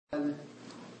On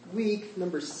week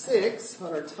number 6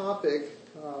 on our topic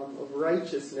of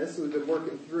righteousness, we've been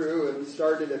working through, and we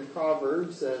started in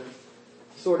Proverbs and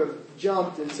sort of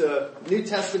jumped into New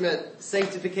Testament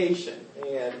sanctification.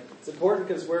 And it's important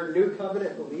because we're New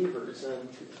Covenant believers, and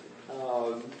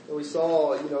we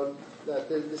saw, that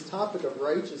this topic of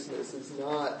righteousness is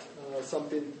not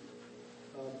something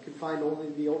confined only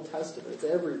to the Old Testament. It's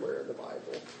everywhere in the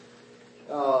Bible.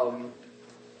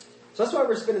 So that's why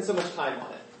we're spending so much time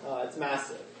on it. It's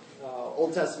massive.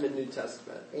 Old Testament, New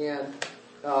Testament. And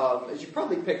as you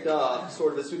probably picked up,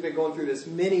 sort of as we've been going through this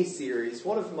mini-series,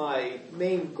 one of my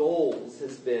main goals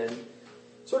has been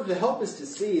sort of to help us to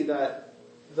see that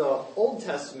the Old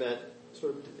Testament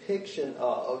sort of depiction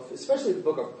of, especially the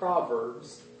book of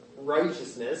Proverbs,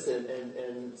 righteousness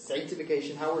and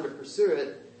sanctification, how we're to pursue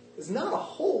it, is not a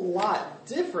whole lot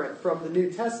different from the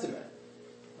New Testament.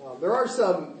 There are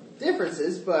some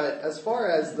differences, but as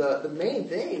far as the main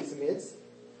things,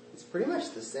 it's pretty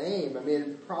much the same.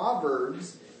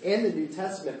 Proverbs and the New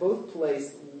Testament both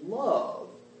place love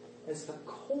as the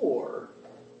core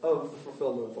of the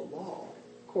fulfillment of the law,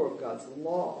 core of God's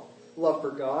law. Love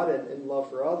for God and love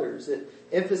for others. It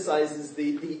emphasizes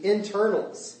the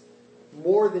internals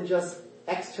more than just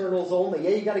externals only.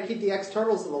 Yeah, you got to keep the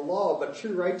externals of the law, but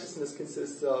true righteousness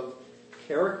consists of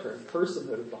character and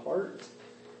personhood of the heart.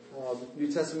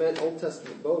 New Testament, Old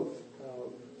Testament, both.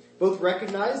 Both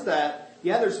recognize that,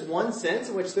 there's one sense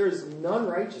in which there is none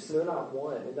righteous, no, not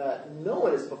one, and that no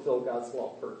one has fulfilled God's law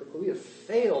perfectly. We have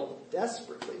failed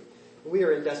desperately. We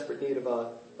are in desperate need of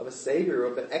a Savior,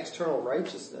 of an external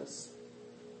righteousness.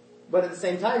 But at the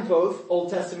same time, both Old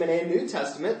Testament and New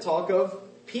Testament talk of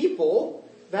people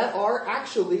that are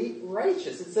actually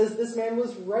righteous. It says this man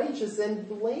was righteous and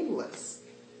blameless.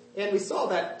 And we saw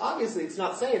that, obviously, it's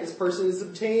not saying this person has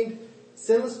obtained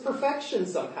sinless perfection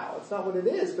somehow. It's not what it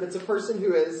is. But it's a person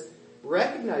who has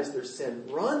recognized their sin,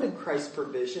 run to Christ's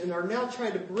provision, and are now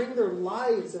trying to bring their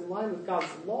lives in line with God's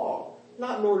law.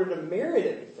 Not in order to merit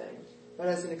anything, but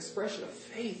as an expression of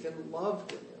faith and love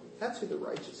to Him. That's who the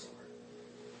righteous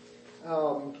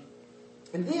are.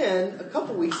 And then, a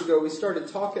couple weeks ago, we started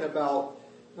talking about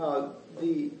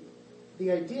the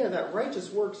idea that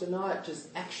righteous works are not just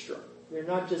extra. They're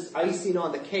not just icing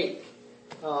on the cake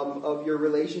of your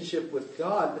relationship with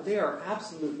God, but they are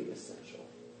absolutely essential.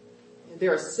 And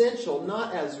they're essential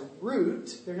not as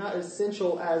root. They're not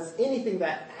essential as anything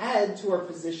that add to our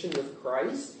position with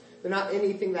Christ. They're not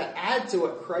anything that add to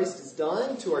what Christ has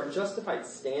done, to our justified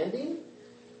standing.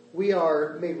 We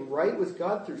are made right with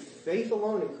God through faith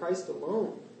alone in Christ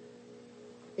alone.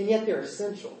 And yet they're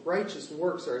essential. Righteous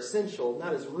works are essential,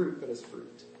 not as root, but as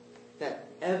fruit. That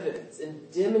evidence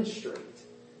and demonstrate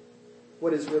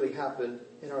what has really happened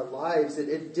in our lives.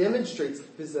 It demonstrates the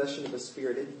possession of the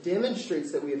Spirit. It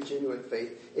demonstrates that we have genuine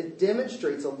faith. It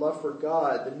demonstrates a love for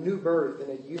God, the new birth,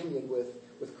 and a union with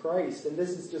Christ. And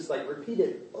this is just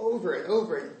repeated over and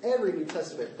over in every New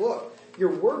Testament book.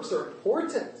 Your works are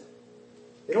important.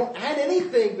 They don't add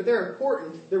anything, but they're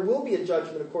important. There will be a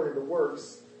judgment according to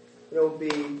works. It will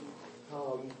be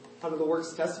how do the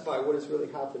works testify what has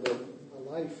really happened in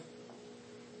my life.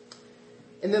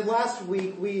 And then last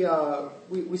week we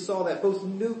saw that both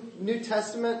New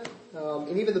Testament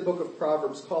and even the book of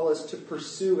Proverbs call us to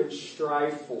pursue and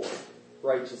strive for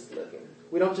righteous living.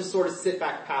 We don't just sort of sit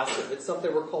back passive. It's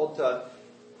something we're called to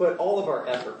put all of our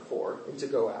effort for and to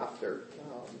go after.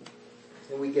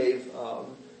 And we gave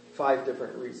 5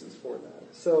 different reasons for that.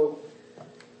 So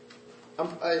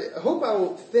I hope I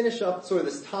will finish up sort of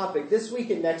this topic this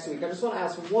week and next week. I just want to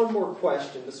ask one more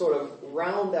question to sort of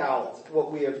round out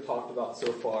what we have talked about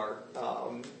so far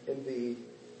in the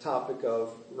topic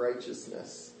of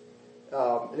righteousness.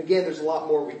 And again, there's a lot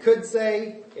more we could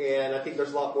say, and I think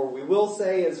there's a lot more we will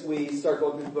say as we start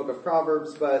going through the book of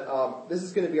Proverbs, but this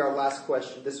is going to be our last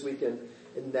question this week and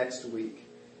next week.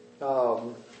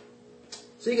 So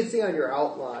you can see on your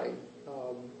outline,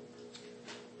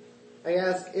 I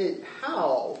ask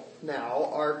how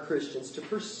now are Christians to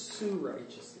pursue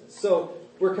righteousness? So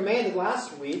we're commanded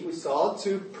last week, we saw,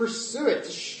 to pursue it,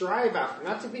 to strive after,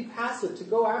 not to be passive, to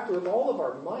go after with all of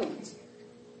our might.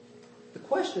 The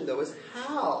question, though, is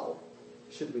how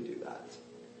should we do that?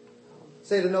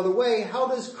 Say it another way, how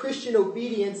does Christian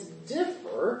obedience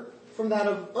differ from that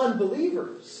of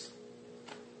unbelievers?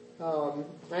 I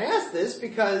ask this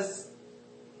because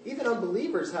even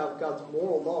unbelievers have God's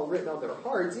moral law written on their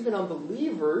hearts. Even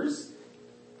unbelievers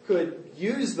could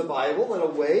use the Bible in a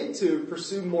way to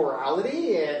pursue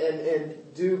morality and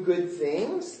do good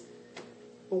things.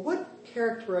 But what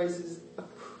characterizes a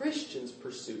Christian's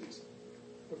pursuit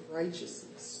of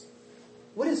righteousness?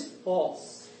 What is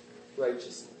false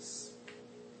righteousness?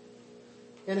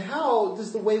 And how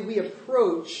does the way we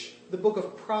approach the book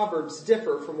of Proverbs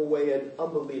differ from a way an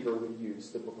unbeliever would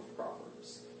use the book of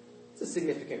Proverbs? It's a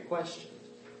significant question.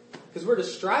 Because we're to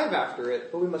strive after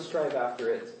it, but we must strive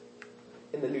after it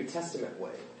in the New Testament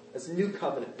way, as New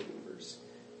Covenant believers,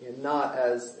 and not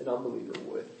as an unbeliever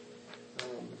would.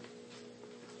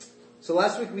 So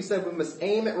last week we said we must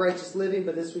aim at righteous living,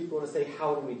 but this week we want to say,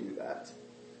 how do we do that?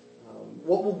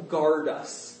 What will guard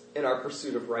us in our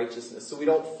pursuit of righteousness so we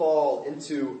don't fall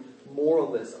into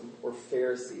moralism or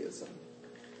Phariseeism?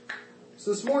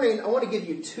 So this morning I want to give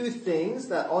you two things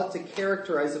that ought to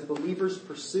characterize a believer's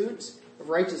pursuit of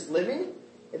righteous living.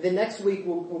 And then next week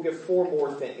we'll give four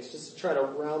more things just to try to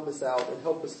round this out and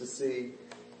help us to see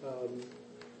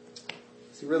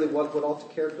really what ought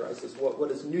to characterize this. What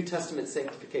does New Testament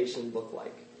sanctification look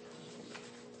like?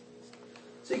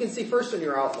 So you can see first in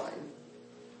your outline.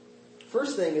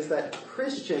 First thing is that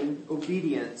Christian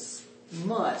obedience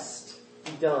must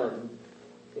be done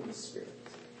in the Spirit.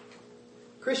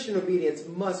 Christian obedience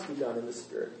must be done in the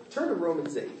Spirit. Turn to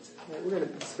Romans 8. We're going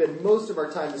to spend most of our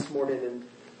time this morning in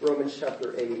Romans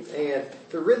chapter 8. And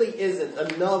there really isn't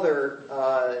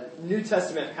another New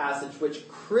Testament passage which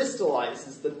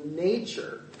crystallizes the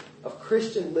nature of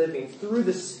Christian living through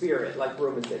the Spirit like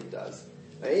Romans 8 does.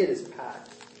 It is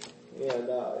packed. And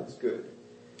it's good.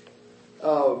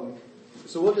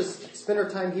 So we'll just spend our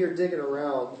time here digging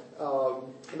around.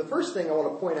 And the first thing I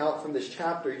want to point out from this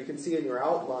chapter, you can see in your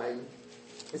outline,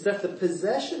 is that the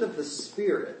possession of the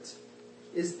Spirit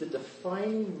is the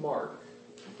defining mark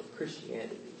of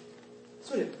Christianity. That's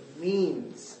what it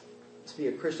means to be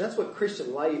a Christian. That's what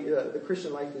Christian life, the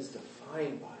Christian life is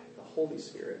defined by, the Holy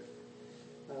Spirit.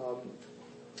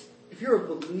 If you're a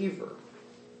believer,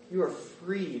 you are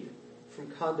freed from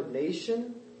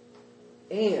condemnation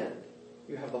and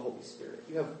you have the Holy Spirit.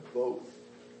 You have both.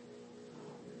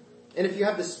 And if you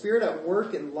have the Spirit at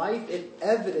work in life, it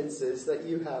evidences that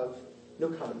you have no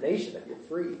condemnation, that you're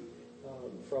free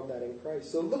from that in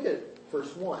Christ. So look at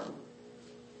verse 1.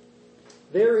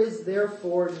 There is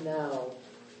therefore now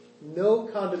no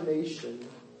condemnation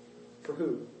for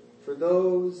who? For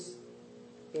those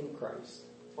in Christ.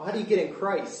 Well, how do you get in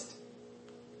Christ?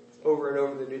 Over and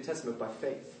over in the New Testament, by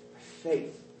faith. By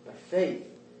faith. By faith.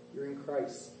 You're in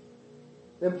Christ.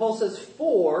 Then Paul says,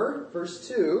 for, verse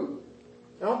 2,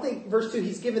 I don't think, verse 2,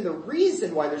 he's given the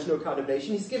reason why there's no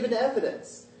condemnation. He's given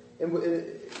evidence. And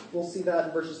we'll see that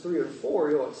in verses 3 or 4.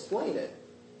 He'll explain it.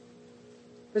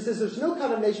 It says there's no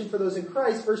condemnation for those in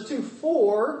Christ. Verse 2,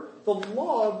 for the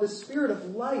law of the Spirit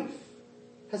of life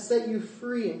has set you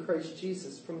free in Christ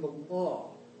Jesus from the law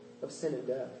of sin and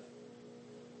death.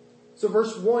 So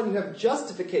verse 1, you have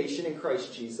justification in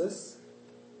Christ Jesus.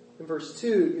 In verse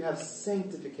 2, you have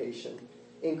sanctification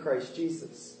in Christ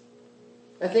Jesus.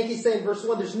 I think he's saying in verse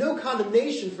 1, there's no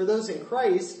condemnation for those in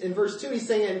Christ. In verse 2, he's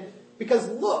saying, because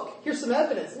look, here's some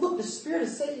evidence. Look, the Spirit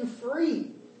has set you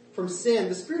free from sin.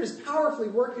 The Spirit is powerfully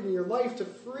working in your life to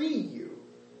free you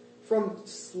from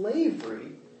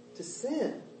slavery to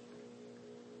sin.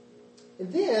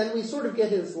 And then we sort of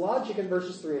get his logic in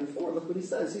verses 3 and 4. Look what he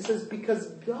says. He says, because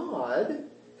God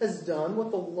has done what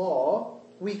the law,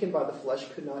 weakened by the flesh,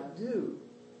 could not do.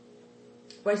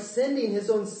 By sending his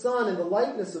own Son in the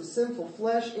likeness of sinful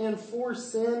flesh, and for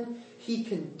sin, he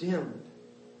condemned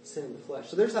sin in the flesh.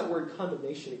 So there's that word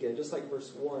condemnation again, just like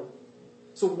verse 1.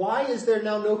 So why is there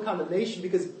now no condemnation?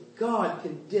 Because God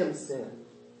condemned sin.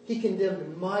 He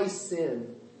condemned my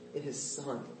sin in his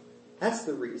Son. That's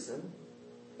the reason.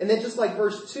 And then just like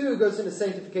verse 2 goes into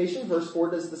sanctification, verse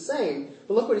 4 does the same.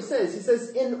 But look what he says. He says,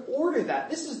 in order that,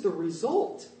 this is the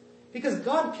result. Because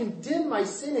God condemned my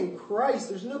sin in Christ,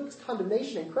 there's no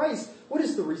condemnation in Christ. What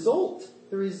is the result?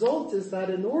 The result is that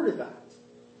in order that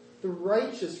the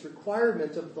righteous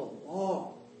requirement of the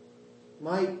law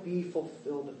might be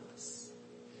fulfilled in us.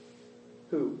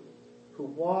 Who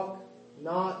walk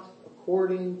not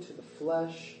according to the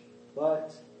flesh,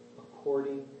 but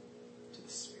according to the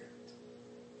Spirit.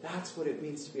 That's what it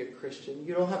means to be a Christian.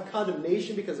 You don't have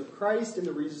condemnation because of Christ, and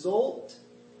the result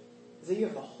is that you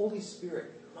have the Holy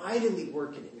Spirit mightily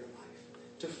working in your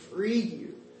life to free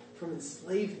you from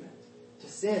enslavement to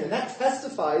sin. And that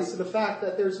testifies to the fact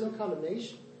that there's no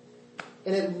condemnation.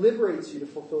 And it liberates you to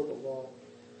fulfill the law.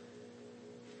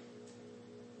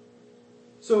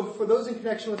 So for those in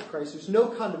connection with Christ, there's no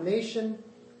condemnation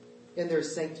and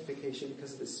there's sanctification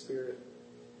because of the Spirit.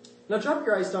 Now drop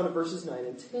your eyes down to verses 9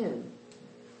 and 10.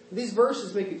 These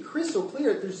verses make it crystal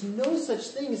clear that there's no such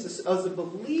thing as a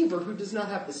believer who does not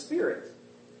have the Spirit.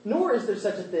 Nor is there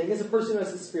such a thing as a person who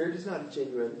has the Spirit who's not a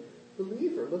genuine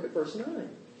believer. Look at verse 9.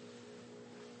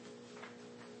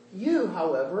 You,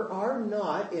 however, are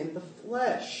not in the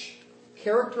flesh,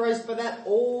 characterized by that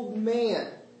old man,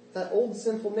 that old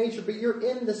sinful nature, but you're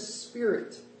in the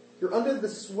Spirit. You're under the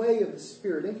sway of the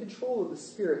Spirit, in control of the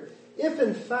Spirit. If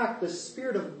in fact the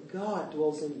Spirit of God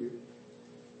dwells in you.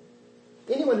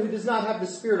 Anyone who does not have the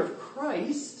Spirit of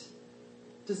Christ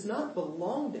does not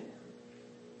belong to Him.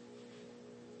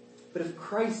 But if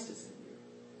Christ is in you,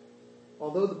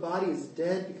 although the body is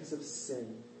dead because of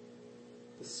sin,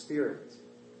 the Spirit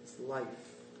is life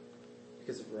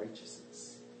because of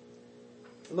righteousness.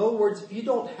 In other words, if you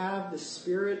don't have the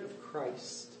Spirit of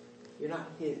Christ, you're not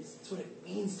His. That's what it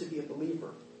means to be a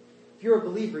believer. If you're a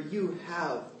believer, you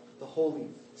have the Holy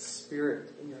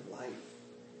Spirit in your life.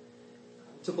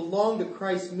 To belong to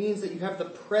Christ means that you have the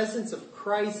presence of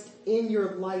Christ in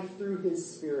your life through His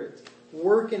Spirit,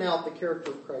 working out the character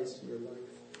of Christ in your life.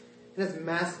 It has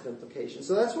massive implications.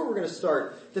 So that's where we're going to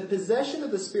start. The possession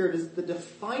of the Spirit is the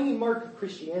defining mark of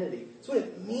Christianity. It's what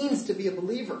it means to be a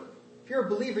believer. If you're a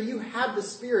believer, you have the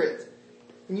Spirit.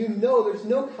 And you know there's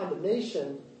no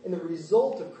condemnation. And the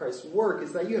result of Christ's work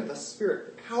is that you have the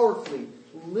Spirit powerfully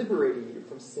liberating you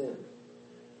from sin.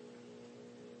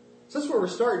 So that's where we're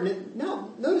starting. And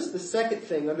now, notice the second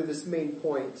thing under this main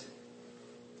point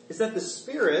is that the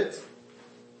Spirit,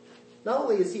 not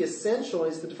only is He essential,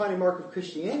 He's the defining mark of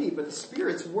Christianity, but the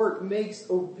Spirit's work makes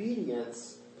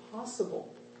obedience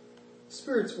possible. The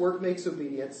Spirit's work makes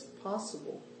obedience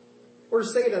possible. Or to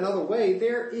say it another way,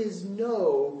 there is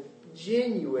no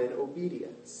genuine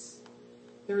obedience.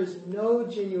 There is no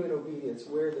genuine obedience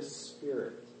where the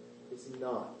Spirit is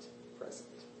not present.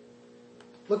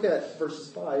 Look at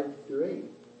verses 5 through 8.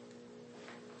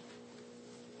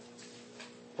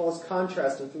 Paul is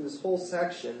contrasting through this whole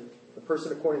section the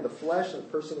person according to the flesh and the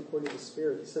person according to the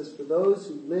Spirit. He says, for those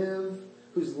who live,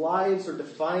 whose lives are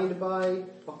defined by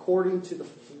according to the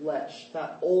flesh,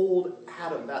 that old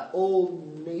Adam, that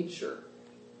old nature,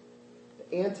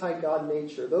 the anti-God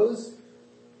nature, those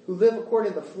who live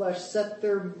according to the flesh set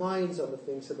their minds on the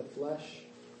things of the flesh.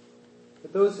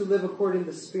 But those who live according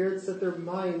to the Spirit set their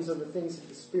minds on the things of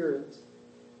the Spirit.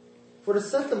 For to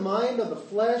set the mind on the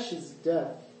flesh is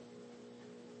death,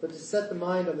 but to set the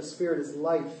mind on the Spirit is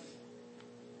life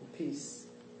and peace.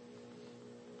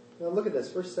 Now look at this,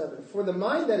 verse 7. For the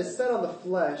mind that is set on the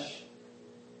flesh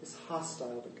is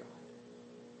hostile to God.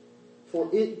 For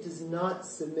it does not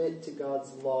submit to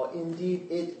God's law. Indeed,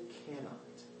 it cannot.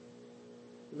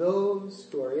 Those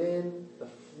who are in the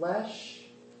flesh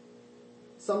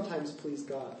sometimes please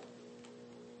God.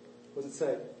 What does it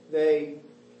say? They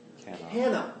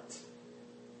cannot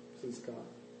please God.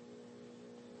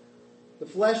 The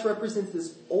flesh represents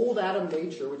this old Adam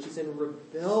nature which is in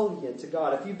rebellion to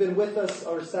God. If you've been with us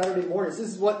on Saturday mornings, this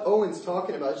is what Owen's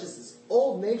talking about. It's just this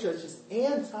old nature. It's just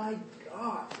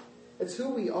anti-God. It's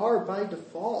who we are by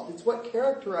default. It's what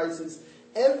characterizes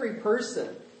every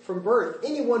person from birth.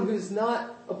 Anyone who's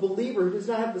not a believer, who does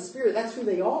not have the Spirit, that's who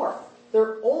they are.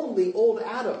 They're only old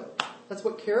Adam. That's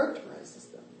what characterizes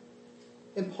them.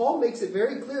 And Paul makes it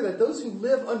very clear that those who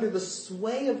live under the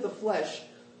sway of the flesh,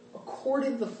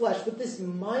 according to the flesh, with this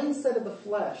mindset of the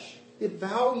flesh, the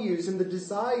values and the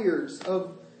desires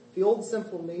of the old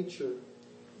sinful nature,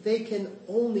 they can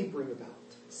only bring about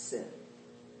sin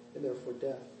and therefore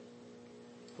death.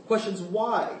 The question is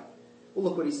why? Well,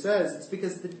 look what he says. It's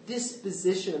because the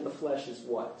disposition of the flesh is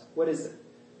what? What is it?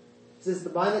 It says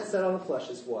the mind that's set on the flesh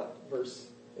is what? Verse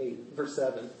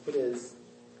 7. It is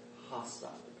hostile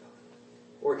to God.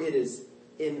 Or it is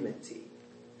enmity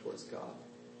towards God.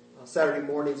 Saturday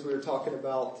mornings we were talking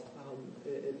about,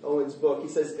 in Owen's book, he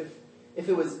says if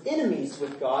it was enemies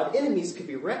with God, enemies could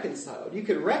be reconciled. You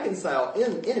could reconcile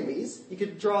enemies. You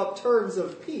could draw up terms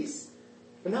of peace.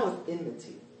 But not with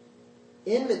enmity.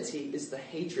 Enmity is the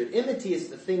hatred. Enmity is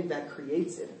the thing that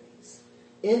creates enemies.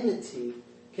 Enmity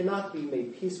cannot be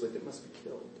made peace with. It must be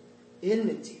killed.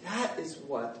 Enmity, that is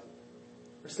what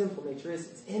our sinful nature is.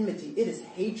 It's enmity. It is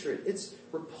hatred. It's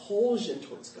repulsion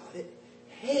towards God. It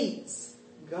hates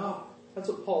God. That's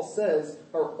what Paul says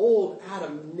our old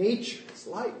Adam nature is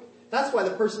like. That's why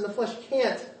the person in the flesh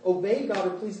can't obey God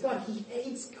or please God. He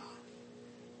hates God.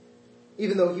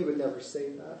 Even though he would never say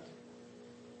that.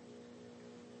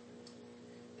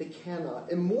 They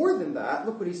cannot. And more than that,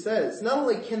 look what he says. Not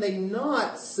only can they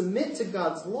not submit to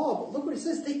God's law, but look what he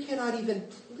says. They cannot even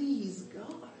please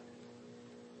God.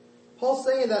 Paul's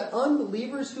saying that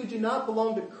unbelievers who do not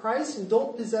belong to Christ and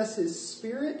don't possess His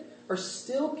Spirit are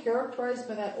still characterized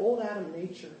by that old Adam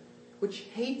nature, which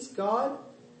hates God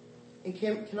and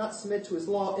cannot submit to His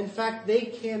law. In fact, they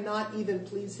cannot even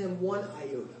please Him one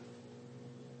iota.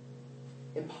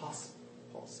 Impossible,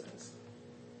 Paul says.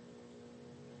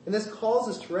 And this calls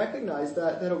us to recognize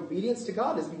that obedience to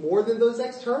God is more than those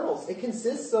externals. It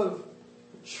consists of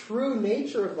true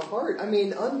nature of the heart. I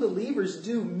mean, unbelievers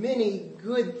do many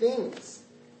good things.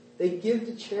 They give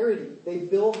to charity. They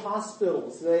build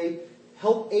hospitals. They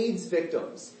help AIDS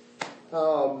victims.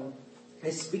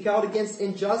 They speak out against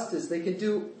injustice. They can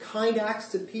do kind acts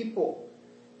to people.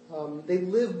 They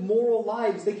live moral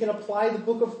lives. They can apply the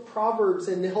book of Proverbs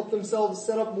and help themselves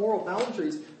set up moral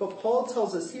boundaries. But Paul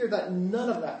tells us here that none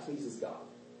of that pleases God.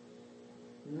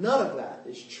 None of that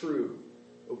is true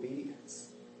obedience.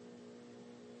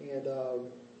 And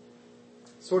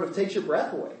sort of takes your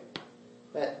breath away.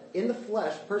 That in the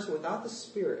flesh, a person without the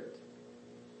Spirit,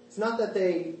 it's not that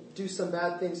they do some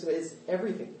bad things, but it's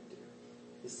everything they do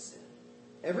is sin.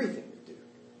 Everything they do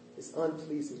is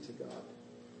unpleasing to God.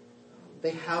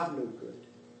 They have no good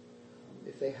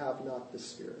if they have not the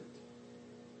Spirit.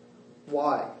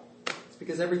 Why? It's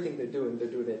because everything they're doing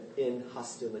it in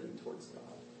hostility towards God.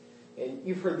 And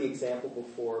you've heard the example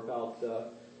before about the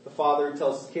father who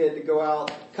tells his kid to go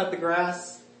out, cut the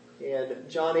grass, and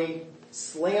Johnny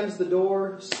slams the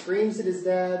door, screams at his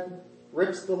dad,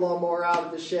 rips the lawnmower out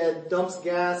of the shed, dumps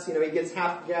gas. He gets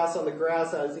half the gas on the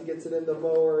grass as he gets it in the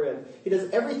mower, and he does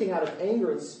everything out of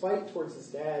anger and spite towards his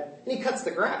dad, and he cuts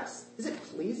the grass. Is it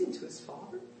pleasing to his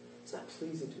father? It's not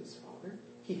pleasing to his father.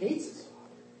 He hates his father.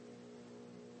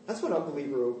 That's what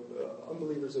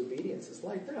unbelievers' obedience is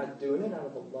like. They're not doing it out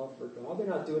of a love for God. They're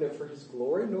not doing it for His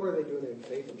glory, nor are they doing it in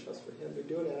faith and trust for Him. They're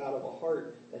doing it out of a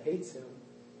heart that hates Him.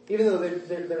 Even though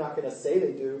they're not going to say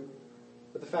they do,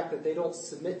 but the fact that they don't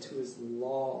submit to His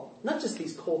law, not just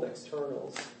these cold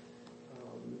externals,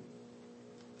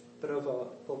 but of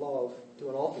the law of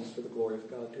doing all things for the glory of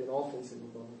God, doing all things in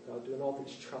the love of God, doing all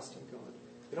things trusting God.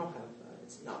 They don't have that.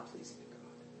 It's not pleasing to God.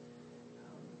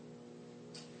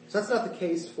 So that's not the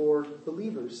case for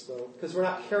believers, though, because we're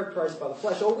not characterized by the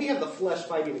flesh. Oh, we have the flesh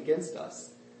fighting against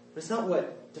us, but it's not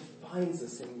what defines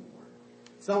us anymore.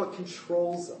 It's not what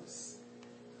controls us.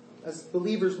 As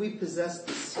believers, we possess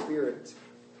the Spirit.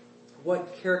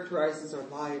 What characterizes our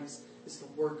lives is the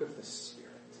work of the Spirit.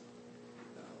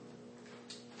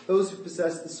 Those who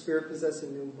possess the Spirit possess a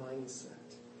new mindset.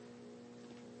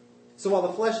 So while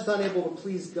the flesh is unable to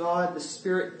please God, the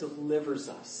Spirit delivers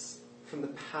us from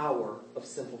the power of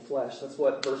sinful flesh. That's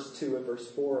what verse 2 and verse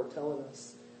 4 are telling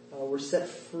us. We're set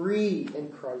free in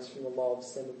Christ from the law of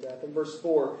sin and death. In verse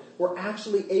 4, we're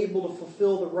actually able to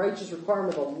fulfill the righteous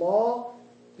requirement of the law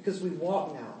because we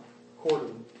walk now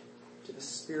according to the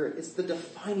Spirit. It's the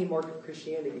defining mark of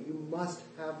Christianity. You must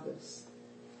have this.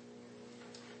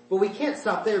 But we can't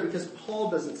stop there because Paul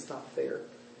doesn't stop there.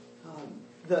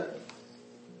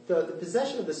 The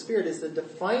possession of the Spirit is the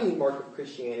defining mark of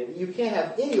Christianity. You can't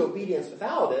have any obedience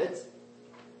without it.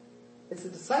 It's a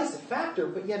decisive factor,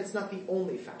 but yet it's not the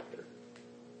only factor.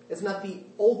 It's not the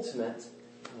ultimate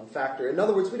factor. In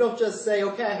other words, we don't just say,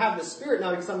 okay, I have the Spirit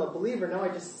now because I'm a believer. Now I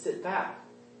just sit back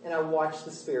and I watch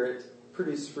the Spirit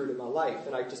produce fruit in my life,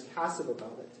 and I'm just passive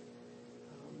about it.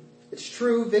 It's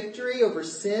true, victory over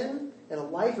sin and a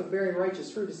life of bearing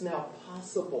righteous fruit is now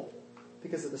possible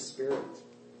because of the Spirit.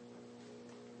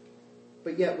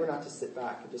 But yet we're not to sit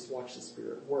back and just watch the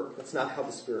Spirit work. That's not how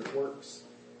the Spirit works.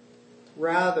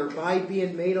 Rather, by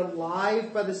being made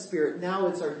alive by the Spirit, now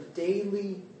it's our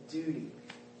daily duty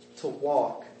to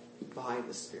walk by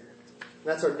the Spirit.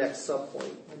 That's our next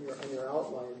subpoint on your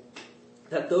outline.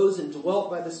 That those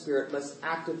indwelt by the Spirit must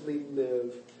actively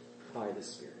live by the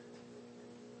Spirit.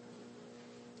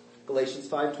 Galatians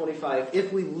 5:25,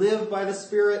 if we live by the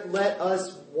Spirit, let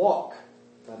us walk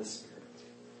by the Spirit.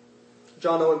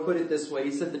 John Owen put it this way.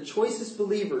 He said, the choicest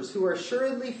believers who are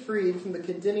assuredly freed from the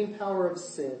condemning power of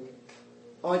sin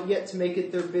ought yet to make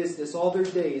it their business all their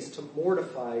days to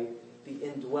mortify the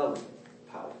indwelling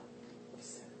power of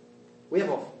sin. We have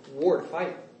a war to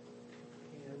fight.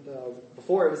 And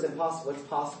before it was impossible, it's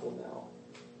possible now.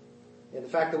 And the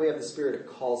fact that we have the Spirit, it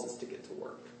calls us to get to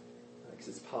work. Because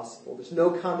it's possible. There's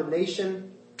no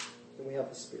condemnation, and we have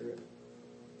the Spirit.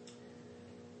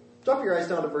 Drop your eyes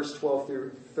down to verse 12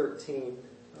 through 13.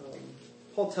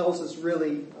 Paul tells us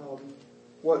really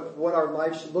what our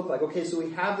life should look like. Okay, so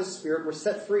we have the Spirit. We're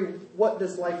set free. What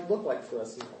does life look like for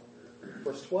us now?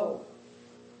 Verse 12.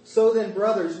 So then,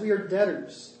 brothers, we are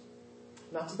debtors,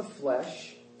 not to the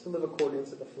flesh, to live according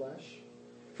to the flesh.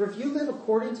 For if you live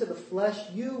according to the flesh,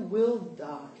 you will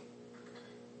die.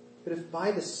 But if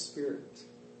by the Spirit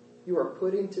you are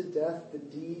putting to death the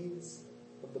deeds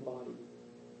of the body,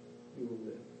 you will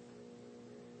live.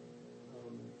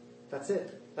 That's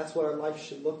it. That's what our life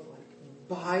should look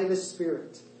like. By the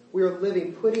Spirit. We are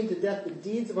living, putting to death the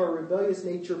deeds of our rebellious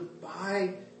nature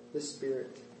by the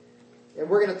Spirit. And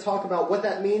we're going to talk about what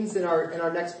that means in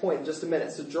our next point in just a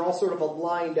minute. So draw sort of a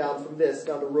line down from this,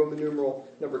 down to Roman numeral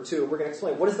number 2. We're going to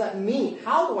explain, what does that mean?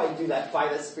 How do I do that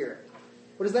by the Spirit?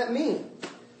 What does that mean?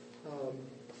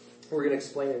 We're going to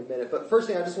explain in a minute. But first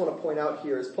thing I just want to point out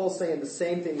here is Paul's saying the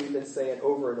same thing we've been saying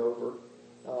over and over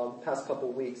past couple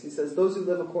of weeks. He says, those who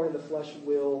live according to the flesh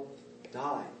will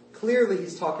die. Clearly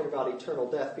he's talking about eternal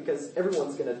death because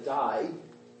everyone's going to die,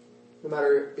 no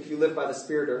matter if you live by the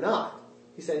Spirit or not.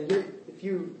 He's saying, if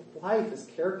your life is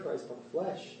characterized by the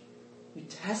flesh, you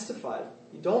testify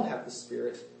you don't have the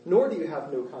Spirit, nor do you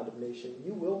have no condemnation.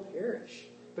 You will perish.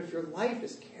 But if your life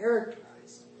is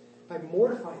characterized by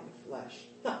mortifying the flesh,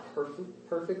 not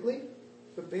perfectly,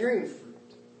 but bearing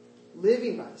fruit,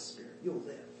 living by the Spirit, you'll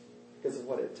live because of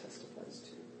what it testifies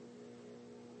to.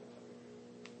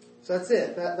 So that's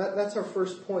it. That's our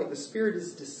first point. The Spirit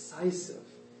is decisive.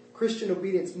 Christian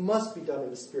obedience must be done in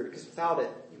the Spirit because without it,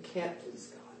 you can't please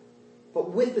God.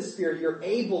 But with the Spirit, you're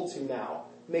able to now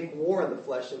make war on the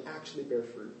flesh and actually bear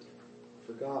fruit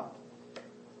for God.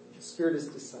 The Spirit is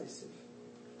decisive.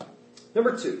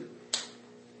 Number 2,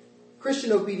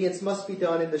 Christian obedience must be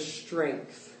done in the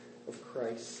strength of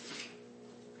Christ,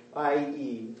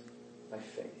 i.e., by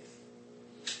faith.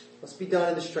 Must be done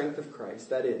in the strength of Christ,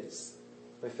 that is,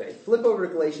 by faith. Flip over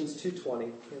to Galatians 2:20,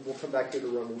 and we'll come back here to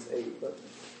Romans 8. But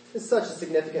it's such a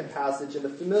significant passage, and the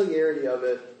familiarity of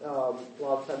it, a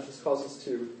lot of times just causes us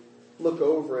to look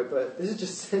over it, but this is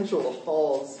just central to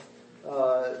Paul's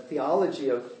theology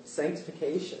of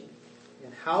sanctification.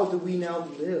 And how do we now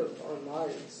live our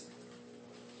lives?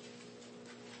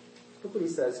 Look what he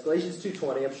says, Galatians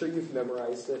 2:20, I'm sure you've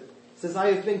memorized it. It says,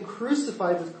 I have been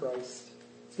crucified with Christ.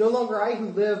 It's no longer I who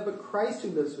live, but Christ who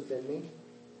lives within me.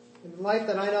 In the life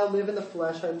that I now live in the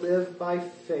flesh, I live by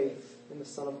faith in the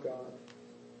Son of God,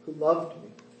 who loved me,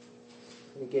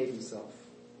 and he gave himself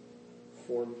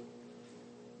for me.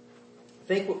 I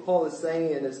think what Paul is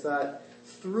saying is that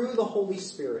through the Holy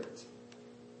Spirit,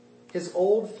 his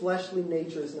old fleshly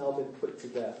nature has now been put to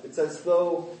death. It's as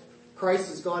though Christ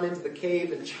has gone into the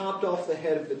cave and chopped off the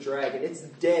head of the dragon. It's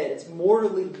dead. It's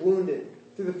mortally wounded.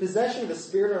 Through the possession of the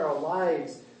Spirit in our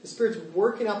lives, the Spirit's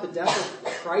working out the death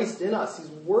of Christ in us. He's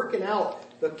working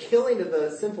out the killing of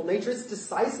the sinful nature. It's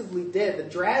decisively dead. The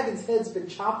dragon's head's been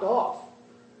chopped off.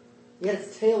 Yet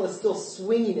its tail is still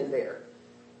swinging in there.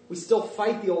 We still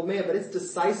fight the old man, but it's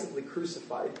decisively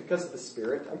crucified because of the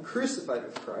Spirit. I'm crucified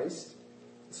with Christ.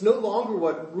 It's no longer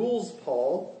what rules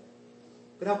Paul,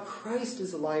 but how Christ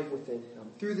is alive within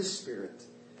him through the Spirit.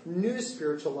 New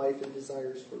spiritual life and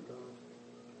desires for God.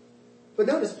 But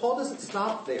notice, Paul doesn't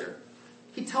stop there.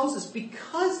 He tells us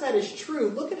because that is true,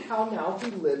 look at how now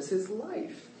he lives his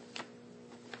life.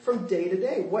 From day to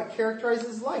day, what characterizes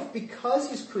his life? Because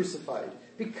he's crucified,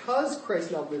 because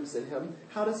Christ now lives in him,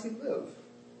 how does he live?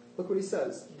 Look what he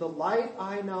says. The life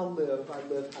I now live, I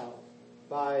live how?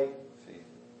 By faith.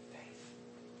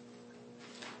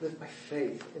 Live by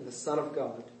faith in the Son of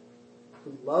God,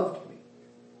 who loved me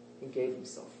and gave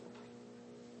himself for me.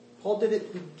 Paul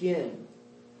didn't begin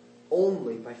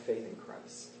only by faith in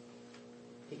Christ.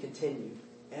 He continued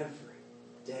every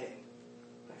day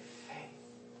by faith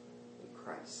in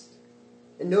Christ.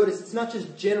 And notice, it's not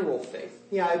just general faith.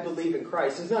 Yeah, I believe in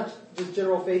Christ. It's not just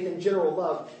general faith and general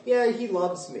love. Yeah, he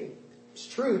loves me. It's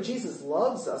true, Jesus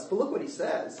loves us, but look what he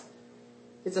says.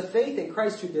 It's a faith in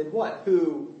Christ who did what?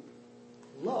 Who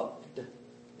loved.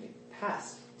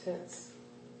 Past tense.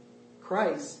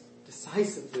 Christ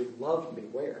decisively loved me.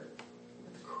 Where?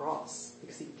 At the cross.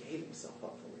 Because he gave himself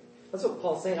up for me. That's what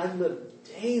Paul's saying. I live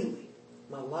daily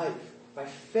my life by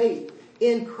faith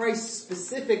in Christ's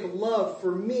specific love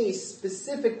for me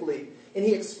specifically. And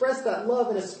he expressed that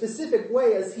love in a specific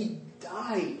way as he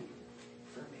died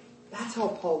for me. That's how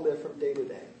Paul lived from day to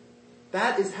day.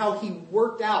 That is how he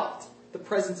worked out the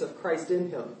presence of Christ in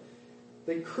him.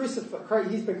 He's been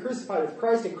crucified with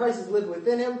Christ and Christ has lived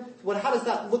within him. How does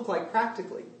that look like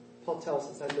practically? Paul tells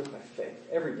us I live by faith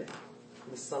every day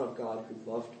in the Son of God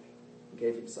who loved me and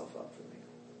gave himself up for me.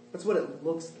 That's what it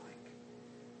looks like.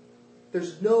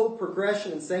 There's no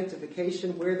progression in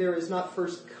sanctification where there is not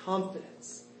first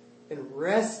confidence and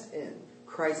rest in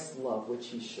Christ's love, which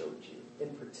he showed you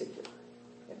in particular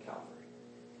at Calvary.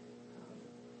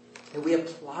 And we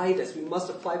apply this. We must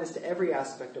apply this to every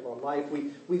aspect of our life.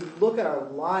 We look at our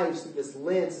lives through this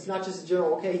lens. It's not just a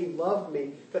general, okay, he loved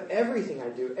me, but everything I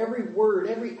do, every word,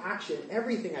 every action,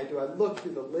 everything I do, I look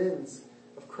through the lens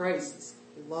of Christ's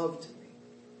love to me.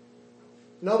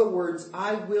 In other words,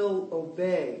 I will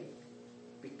obey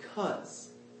because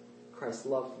Christ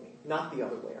loved me, not the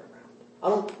other way around. I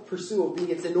don't pursue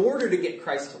obedience in order to get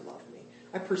Christ to love me.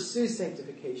 I pursue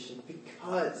sanctification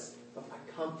because of my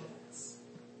confidence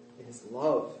his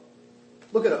love.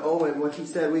 Look at Owen, what he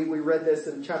said. We read this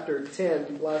in chapter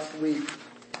 10 last week.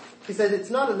 He said, it's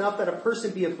not enough that a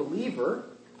person be a believer,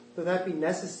 though that be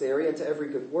necessary unto every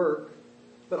good work,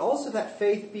 but also that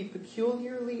faith be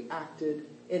peculiarly acted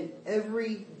in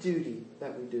every duty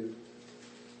that we do.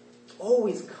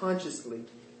 Always consciously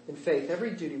in faith,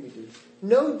 every duty we do.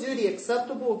 No duty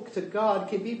acceptable to God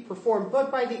can be performed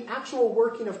but by the actual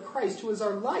working of Christ, who is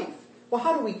our life. Well,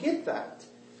 how do we get that?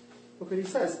 Look what he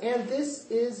says. And this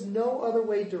is no other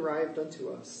way derived unto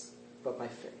us but by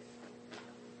faith.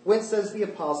 Whence says the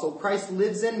apostle, Christ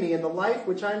lives in me, and the life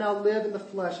which I now live in the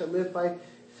flesh, I live by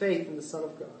faith in the Son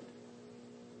of God.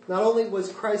 Not only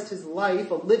was Christ his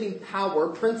life, a living power,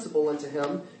 principle unto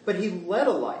him, but he led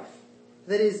a life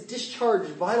that is discharged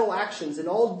vital actions in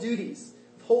all duties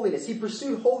of holiness. He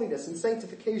pursued holiness and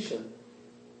sanctification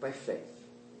by faith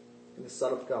in the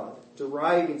Son of God,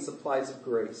 deriving supplies of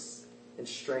grace and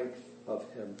strength of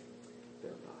him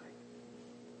thereby.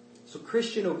 So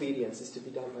Christian obedience is to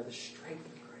be done by the strength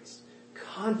of Christ.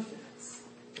 Confidence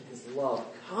in his love.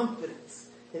 Confidence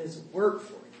in his work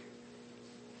for you.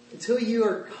 Until you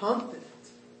are confident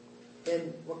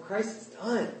in what Christ has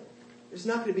done, there's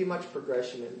not going to be much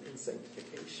progression in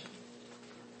sanctification.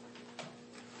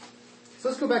 So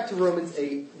let's go back to Romans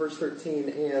 8, verse 13,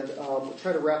 and we'll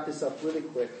try to wrap this up really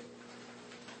quick.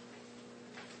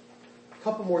 A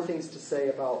couple more things to say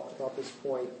about this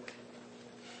point.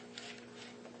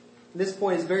 This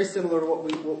point is very similar to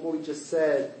what we just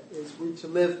said, is we're to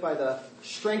live by the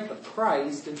strength of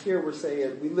Christ, and here we're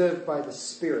saying we live by the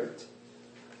Spirit,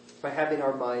 by having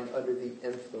our mind under the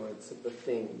influence of the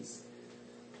things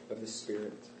of the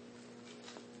Spirit.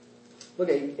 Look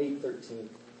at 8:13.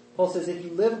 Paul says, if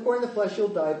you live according to the flesh, you'll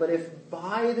die, but if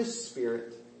by the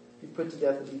Spirit you put to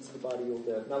death the deeds of the body, you'll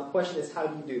live. Now the question is, how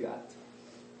do you do that?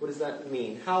 What does that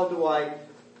mean? How do I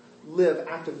live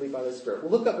actively by the Spirit?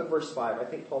 Well, look up at verse 5. I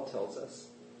think Paul tells us.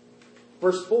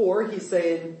 Verse 4, he's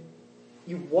saying,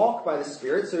 you walk by the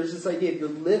Spirit. So there's this idea of you're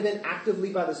living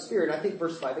actively by the Spirit. I think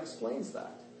verse 5 explains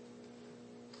that.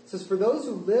 It says, for those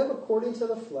who live according to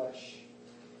the flesh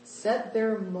set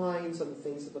their minds on the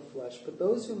things of the flesh, but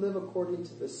those who live according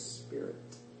to the Spirit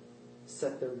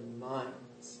set their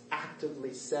minds,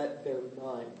 actively set their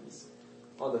minds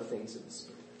on the things of the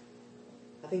Spirit.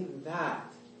 I think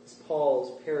that is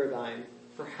Paul's paradigm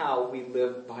for how we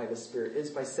live by the Spirit, is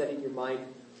by setting your mind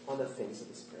on the things of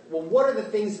the Spirit. Well, what are the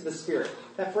things of the Spirit?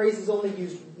 That phrase is only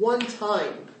used one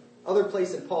time, other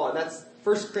place in Paul, and that's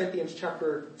 1 Corinthians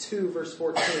chapter 2, verse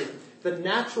 14. The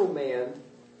natural man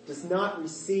does not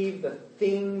receive the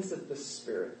things of the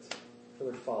Spirit, for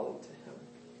their folly to him.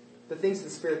 The things of the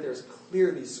Spirit there is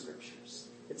clearly Scriptures.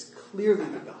 It's clearly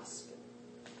the gospel.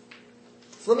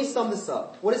 So let me sum this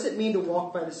up. What does it mean to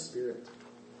walk by the Spirit?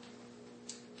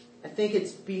 I think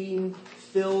it's being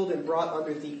filled and brought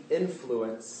under the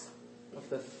influence of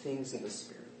the things of the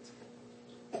Spirit.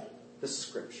 The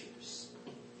Scriptures.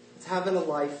 It's having a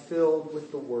life filled with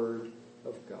the Word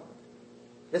of God.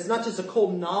 It's not just a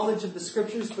cold knowledge of the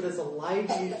Scriptures, but it's a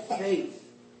lively faith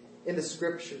in the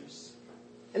Scriptures.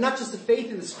 And not just a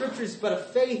faith in the Scriptures, but a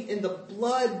faith in the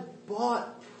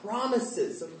blood-bought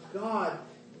promises of God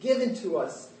given to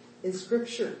us in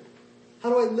Scripture. How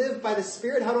do I live by the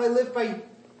Spirit? How do I live by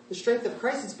the strength of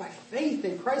Christ? It's by faith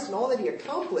in Christ and all that He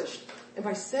accomplished. And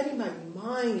by setting my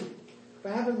mind,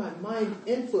 by having my mind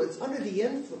under the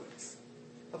influence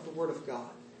of the Word of God.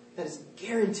 That is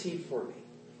guaranteed for me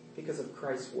because of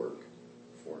Christ's work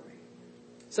for me.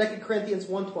 2 Corinthians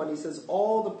 1:20 says,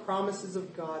 all the promises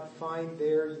of God find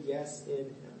their yes in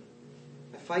Him.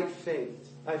 I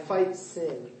fight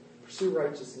sin, pursue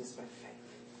righteousness by faith.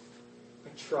 I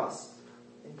trust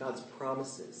in God's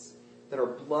promises that are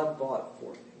blood-bought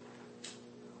for me.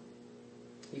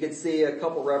 You can see a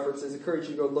couple references. I encourage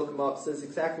you to go look them up. It says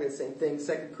exactly the same thing.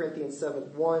 2 Corinthians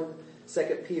 7:1,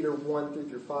 2 Peter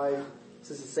 1:3-5. It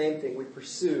says the same thing. We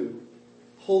pursue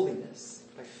holiness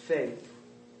by faith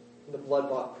in the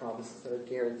blood-bought promises that are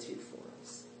guaranteed for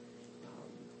us.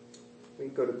 We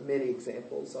can go to many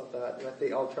examples of that, and I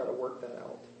think I'll try to work that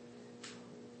out.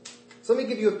 So let me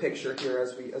give you a picture here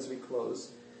as we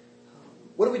close.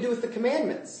 What do we do with the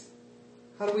commandments?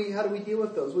 How do we deal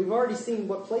with those? We've already seen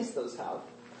what place those have.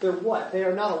 They're what? They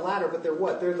are not a ladder, but they're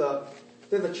what? They're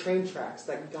the train tracks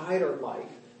that guide our life,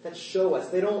 that show us.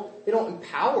 They don't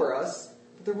empower us,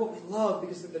 but they're what we love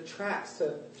because they're the tracks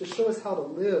to show us how to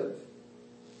live.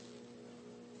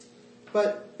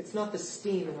 But it's not the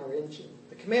steam in our engine.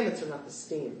 The commandments are not the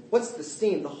steam. What's the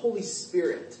steam? The Holy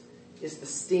Spirit is the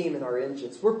steam in our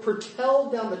engines. We're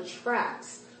propelled down the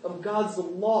tracks of God's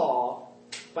law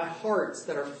by hearts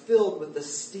that are filled with the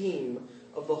steam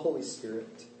of the Holy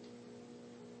Spirit.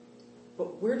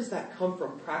 But where does that come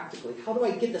from practically? How do I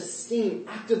get the steam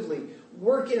actively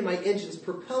working in my engines,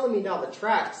 propelling me down the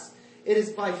tracks? It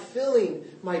is by filling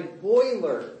my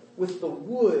boiler with the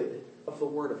wood of the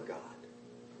Word of God.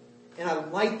 And I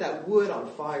light that wood on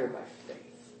fire by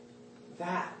faith.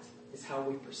 That is how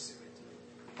we pursue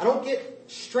it. I don't get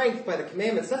strength by the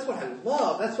commandments. That's what I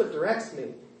love. That's what directs me.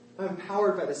 I'm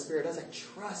empowered by the Spirit as I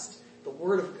trust the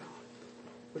Word of God,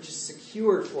 which is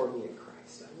secured for me in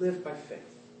Christ. I live by faith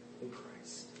in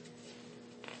Christ.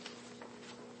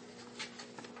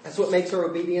 That's what makes our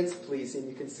obedience pleasing.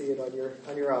 You can see it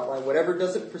on your outline. Whatever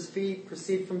doesn't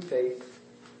proceed from faith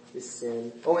is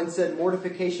sin. Owen said,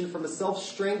 mortification from a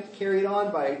self-strength carried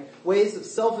on by ways of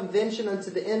self-invention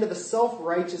unto the end of a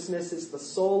self-righteousness is the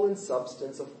soul and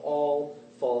substance of all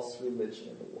false religion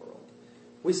in the world.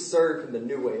 We serve in the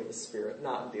new way of the Spirit,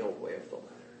 not in the old way of the letter.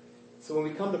 So when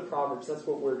we come to Proverbs, that's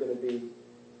what we're going to be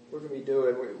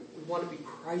doing. We want to be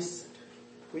Christ-centered.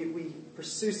 We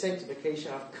pursue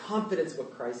sanctification out of confidence in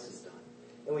what Christ has done.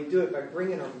 And we do it by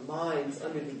bringing our minds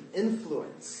under the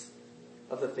influence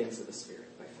of the things of the Spirit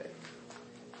by faith.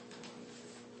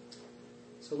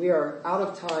 So we are out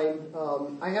of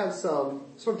time. I have some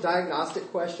sort of diagnostic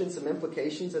questions, some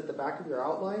implications at the back of your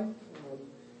outline.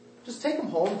 Just take them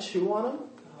home, chew on them.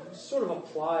 Just sort of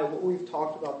apply what we've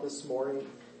talked about this morning.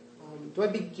 Do I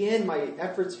begin my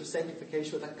efforts for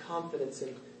sanctification with a confidence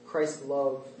in Christ's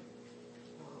love?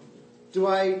 Do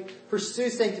I pursue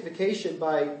sanctification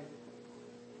by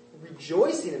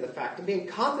rejoicing in the fact and being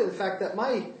confident in the fact that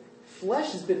my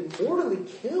flesh has been mortally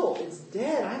killed? It's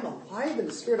dead. I'm alive in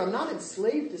the Spirit. I'm not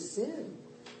enslaved to sin.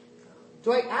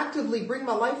 Do I actively bring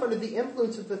my life under the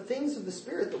influence of the things of the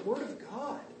Spirit, the Word of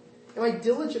God? Am I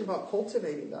diligent about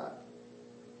cultivating that?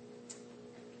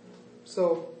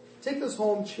 So take those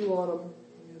home, chew on them,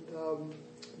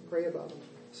 and pray about them.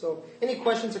 So any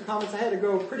questions or comments? I had to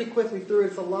go pretty quickly through it.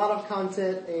 It's a lot of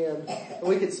content, and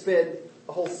we could spend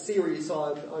a whole series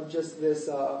on just this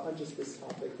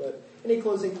topic. But any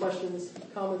closing questions,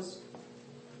 comments?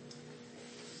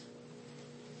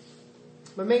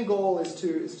 My main goal is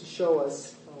to show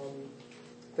us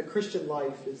the Christian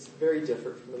life is very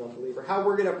different from an unbeliever. How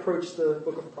we're going to approach the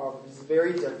book of Proverbs is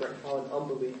very different how an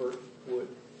unbeliever would.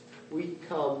 We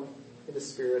come in the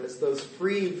Spirit as those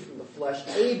freed from the flesh,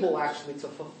 able actually to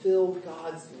fulfill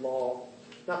God's law.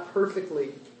 Not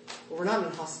perfectly, but we're not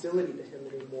in hostility to Him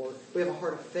anymore. We have a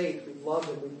heart of faith. We love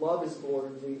Him. We love His glory.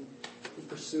 We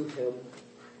pursue Him.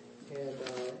 And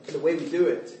the way we do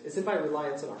it isn't by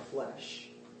reliance on our flesh.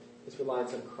 It's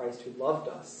reliance on Christ who loved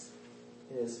us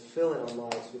and is filling our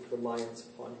lives with reliance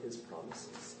upon His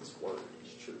promises, His word,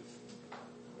 His truth,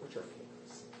 which are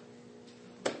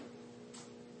for us.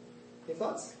 Any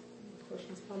thoughts?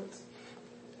 Questions, comments?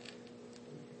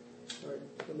 All right,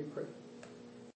 let me pray.